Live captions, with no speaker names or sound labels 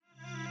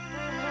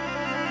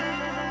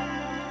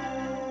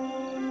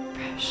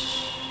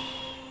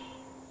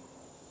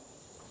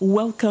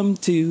Welcome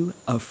to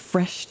A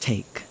Fresh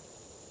Take,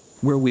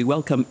 where we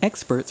welcome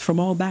experts from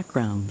all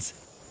backgrounds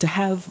to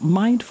have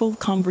mindful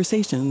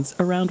conversations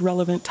around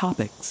relevant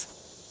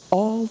topics,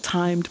 all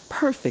timed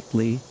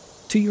perfectly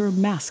to your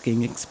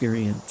masking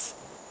experience.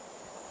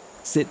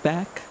 Sit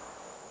back,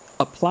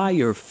 apply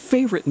your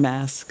favorite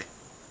mask,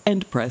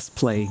 and press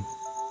play.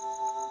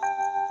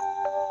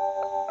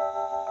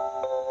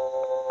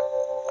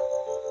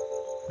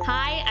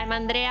 Hi, I'm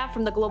Andrea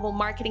from the global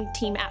marketing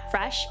team at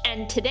Fresh,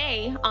 and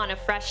today on A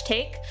Fresh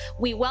Take,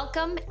 we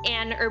welcome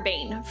Anne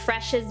Urbane,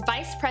 Fresh's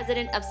Vice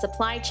President of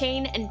Supply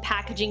Chain and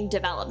Packaging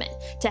Development,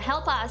 to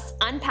help us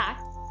unpack,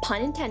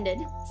 pun intended,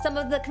 some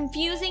of the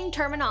confusing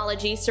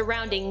terminology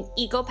surrounding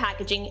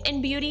eco-packaging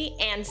in beauty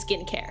and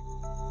skincare.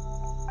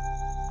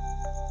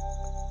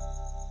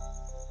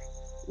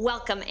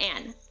 Welcome,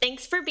 Anne.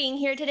 Thanks for being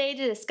here today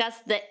to discuss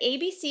the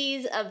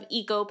ABCs of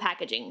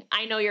eco-packaging.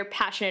 I know you're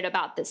passionate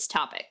about this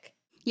topic.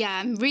 Yeah,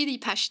 I'm really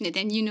passionate,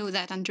 and you know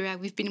that, Andrea.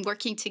 We've been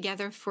working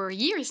together for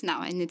years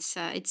now, and it's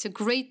a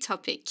great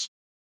topic.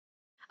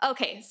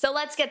 Okay, so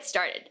let's get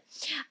started.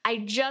 I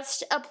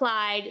just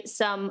applied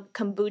some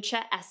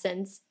kombucha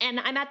essence, and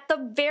I'm at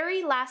the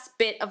very last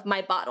bit of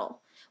my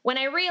bottle when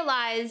I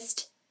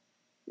realized,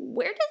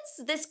 where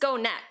does this go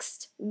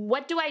next?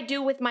 What do I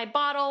do with my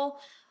bottle?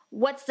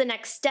 What's the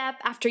next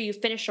step after you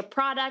finish a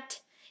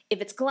product?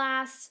 If it's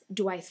glass,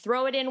 do I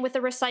throw it in with the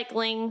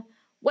recycling?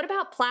 What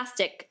about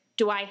plastic?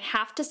 Do I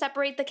have to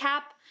separate the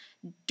cap?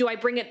 Do I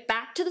bring it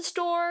back to the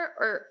store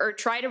or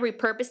try to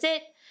repurpose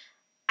it?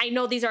 I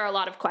know these are a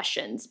lot of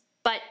questions,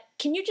 but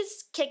can you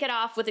just kick it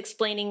off with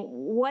explaining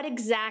what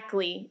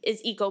exactly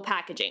is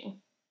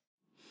eco-packaging?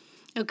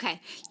 Okay,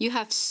 you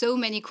have so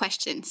many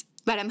questions,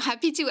 but I'm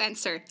happy to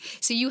answer.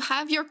 So you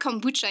have your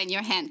kombucha in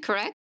your hand,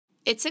 correct?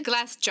 It's a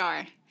glass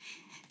jar.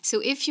 So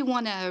if you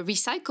want to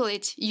recycle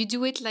it, you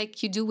do it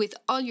like you do with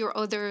all your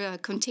other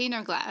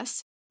container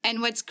glass. And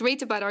what's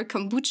great about our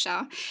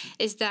kombucha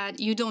is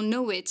that you don't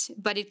know it,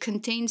 but it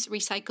contains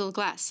recycled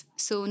glass.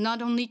 So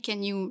not only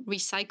can you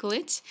recycle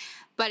it,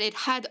 but it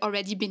had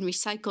already been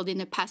recycled in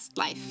a past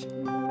life.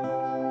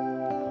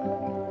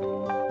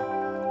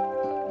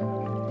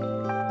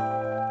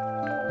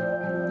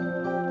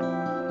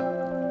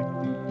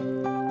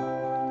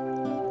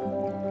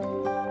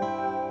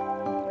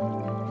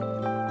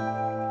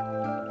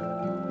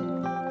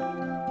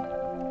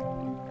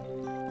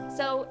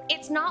 So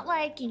it's not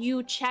like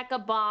you check a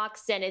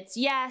box and it's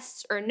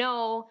yes or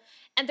no,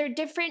 and there are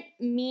different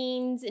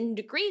means and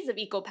degrees of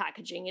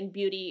eco-packaging in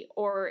beauty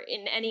or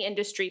in any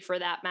industry for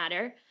that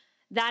matter.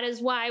 That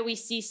is why we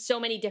see so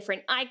many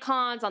different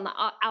icons on the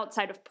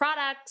outside of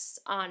products,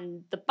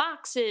 on the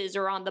boxes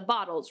or on the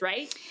bottles,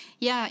 right?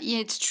 Yeah,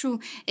 it's true.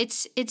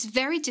 It's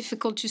very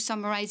difficult to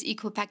summarize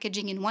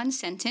eco-packaging in one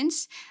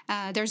sentence.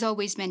 There's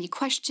always many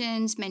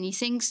questions, many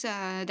things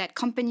that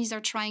companies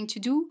are trying to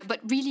do.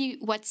 But really,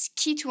 what's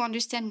key to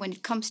understand when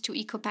it comes to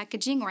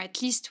eco-packaging, or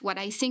at least what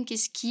I think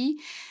is key,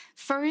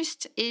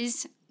 first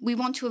is we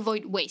want to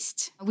avoid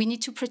waste. We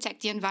need to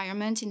protect the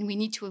environment and we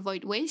need to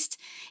avoid waste.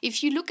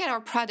 If you look at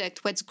our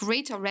product, what's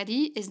great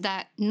already is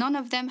that none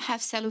of them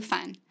have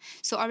cellophane.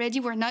 So already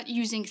we're not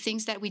using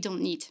things that we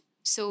don't need.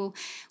 So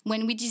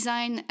when we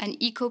design an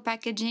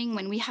eco-packaging,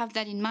 when we have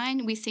that in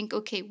mind, we think,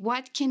 okay,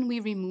 what can we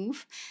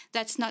remove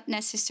that's not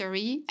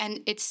necessary and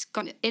it's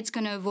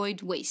gonna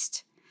avoid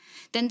waste.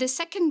 Then the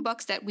second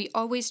box that we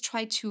always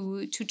try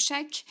to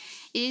check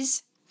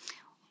is,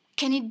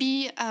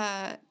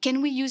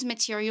 can we use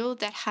material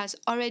that has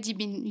already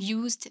been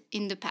used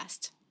in the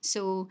past?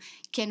 So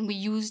can we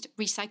use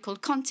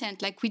recycled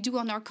content like we do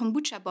on our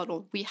kombucha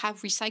bottle? We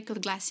have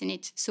recycled glass in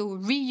it. So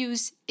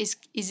reuse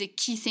is a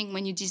key thing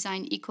when you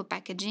design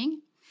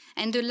eco-packaging.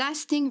 And the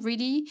last thing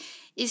really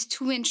is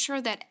to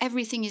ensure that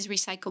everything is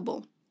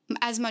recyclable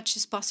as much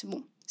as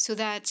possible, so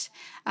that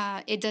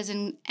it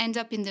doesn't end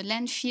up in the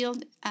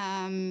landfill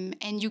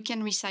and you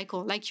can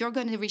recycle. Like you're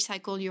going to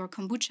recycle your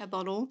kombucha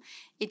bottle,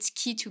 it's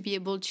key to be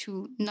able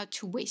to not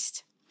to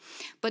waste.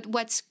 But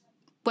what's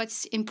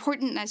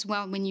important as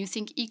well when you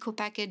think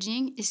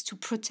eco-packaging is to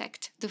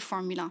protect the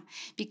formula.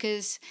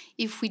 Because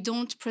if we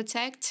don't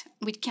protect,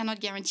 we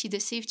cannot guarantee the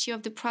safety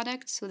of the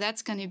product. So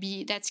that's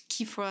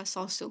key for us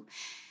also.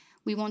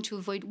 We want to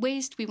avoid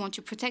waste, we want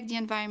to protect the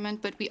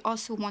environment, but we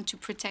also want to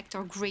protect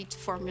our great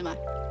formula.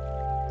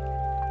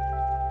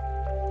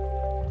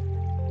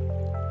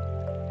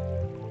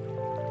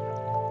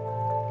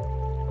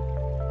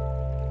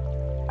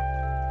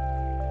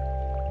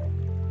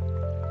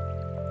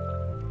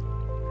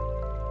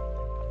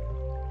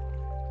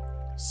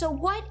 So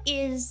what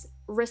is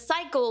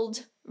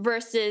recycled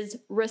versus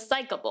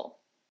recyclable?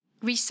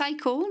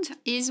 Recycled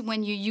is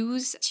when you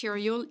use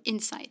material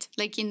inside,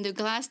 like in the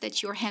glass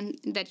that you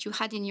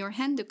had in your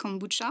hand, the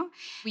kombucha.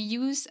 We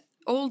use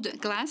old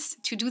glass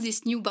to do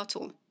this new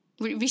bottle.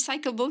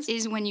 Recyclable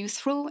is when you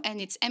throw and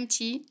it's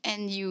empty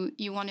and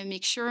you want to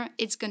make sure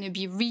it's going to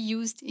be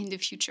reused in the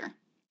future.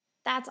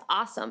 That's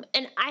awesome.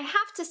 And I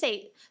have to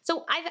say,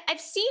 so I've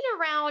seen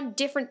around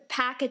different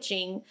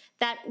packaging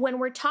that when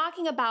we're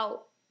talking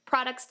about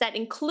products that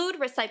include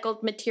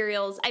recycled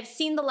materials, I've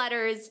seen the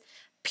letters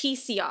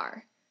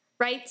PCR,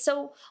 right?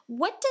 So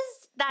what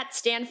does that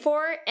stand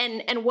for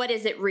and what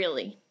is it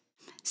really?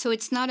 So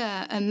it's not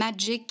a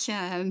magic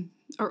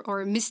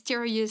or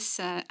mysterious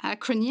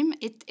acronym.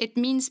 It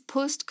means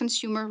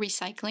post-consumer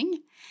recycling.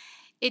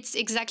 It's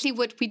exactly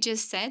what we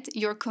just said.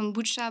 Your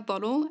kombucha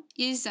bottle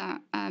is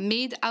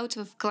made out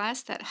of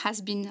glass that has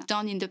been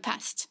done in the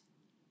past.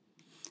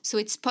 So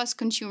it's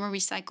post-consumer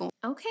recycle.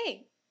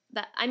 Okay.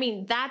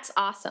 That's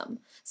awesome.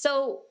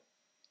 So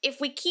if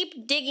we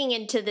keep digging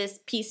into this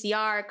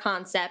PCR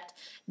concept,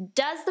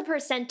 does the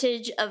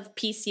percentage of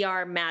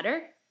PCR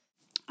matter?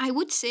 I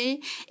would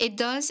say it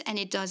does and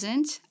it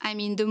doesn't. I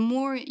mean, the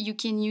more you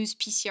can use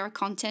PCR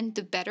content,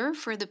 the better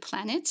for the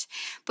planet.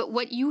 But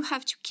what you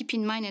have to keep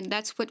in mind, and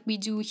that's what we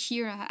do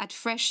here at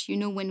Fresh,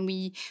 when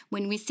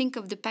we think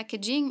of the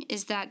packaging,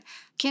 is that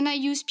can I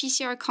use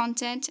PCR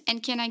content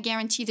and can I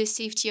guarantee the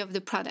safety of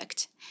the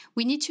product?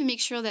 We need to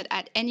make sure that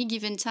at any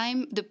given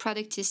time, the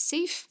product is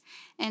safe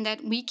and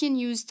that we can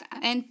use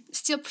and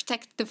still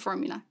protect the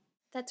formula.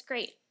 That's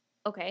great.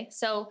 Okay,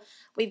 so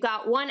we've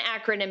got one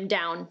acronym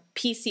down,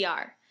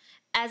 PCR.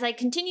 As I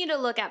continue to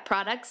look at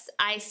products,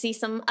 I see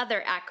some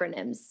other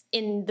acronyms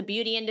in the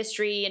beauty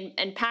industry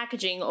and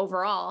packaging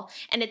overall,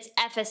 and it's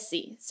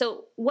FSC.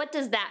 So what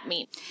does that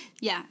mean?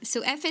 Yeah,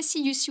 so FSC,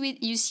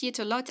 you see it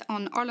a lot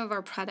on all of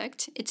our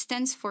products. It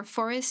stands for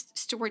Forest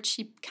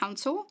Stewardship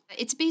Council.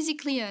 It's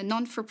basically a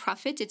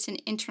non-for-profit. It's an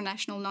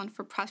international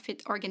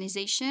non-for-profit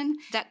organization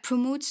that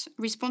promotes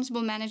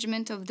responsible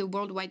management of the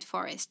worldwide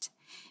forest.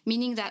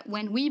 Meaning that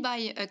when we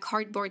buy a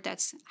cardboard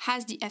that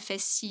has the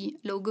FSC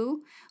logo,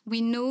 we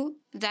know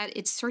that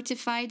it's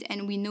certified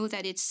and we know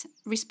that it's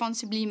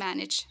responsibly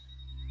managed.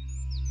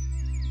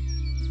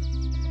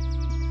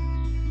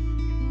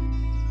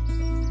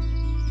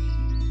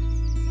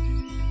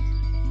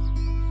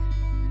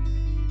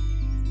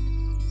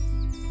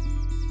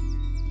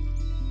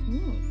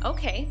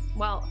 Okay,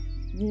 well,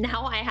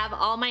 now I have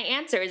all my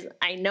answers.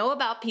 I know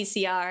about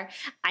PCR.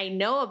 I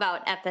know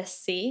about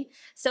FSC.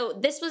 So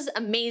this was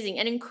amazing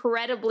and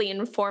incredibly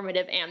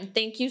informative, Anne.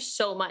 Thank you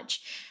so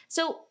much.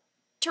 So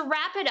to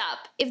wrap it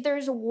up, if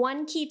there's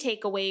one key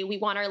takeaway we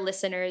want our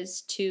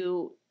listeners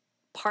to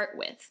part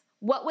with,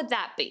 what would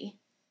that be?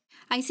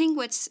 I think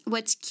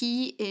what's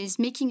key is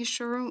making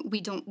sure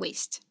we don't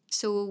waste.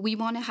 So we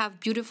want to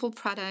have beautiful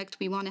product,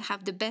 we want to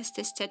have the best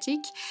aesthetic,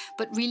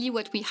 but really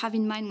what we have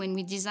in mind when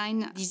we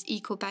design this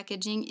eco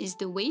packaging is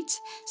the weight.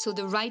 So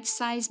the right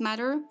size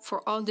matter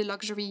for all the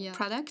luxury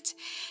product.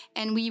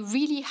 And we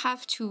really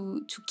have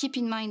to keep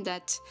in mind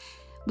that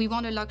we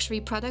want a luxury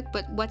product,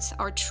 but what's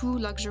our true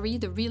luxury,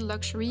 the real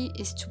luxury,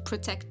 is to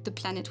protect the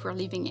planet we're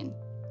living in.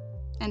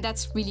 And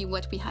that's really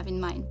what we have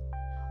in mind.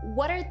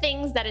 What are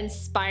things that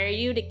inspire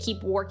you to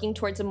keep working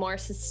towards a more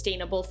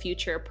sustainable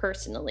future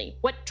personally?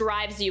 What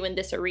drives you in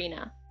this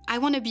arena? I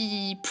want to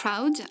be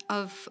proud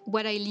of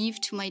what I leave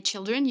to my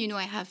children.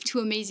 I have two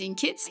amazing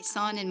kids, my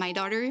son and my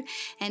daughter,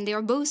 and they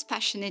are both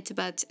passionate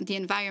about the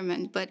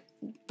environment. But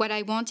what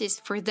I want is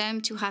for them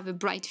to have a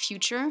bright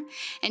future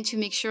and to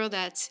make sure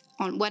that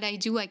on what I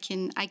do, I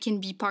can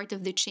be part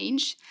of the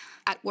change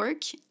at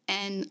work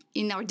and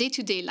in our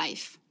day-to-day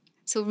life.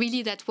 So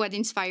really, that's what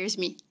inspires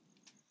me.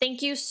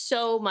 Thank you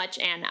so much,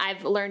 Anne.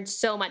 I've learned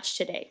so much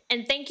today.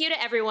 And thank you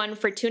to everyone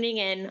for tuning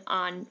in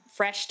on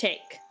Fresh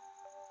Take.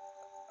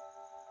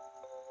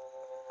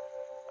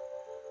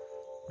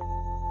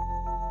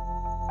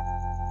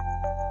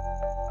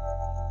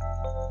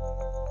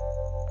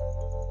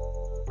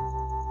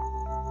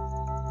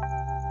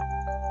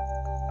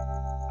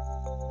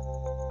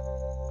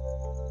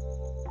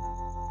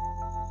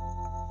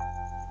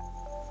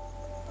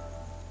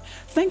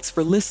 Thanks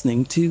for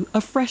listening to A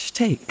Fresh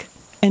Take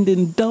and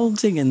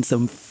indulging in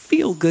some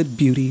feel-good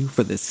beauty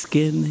for the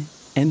skin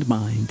and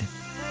mind.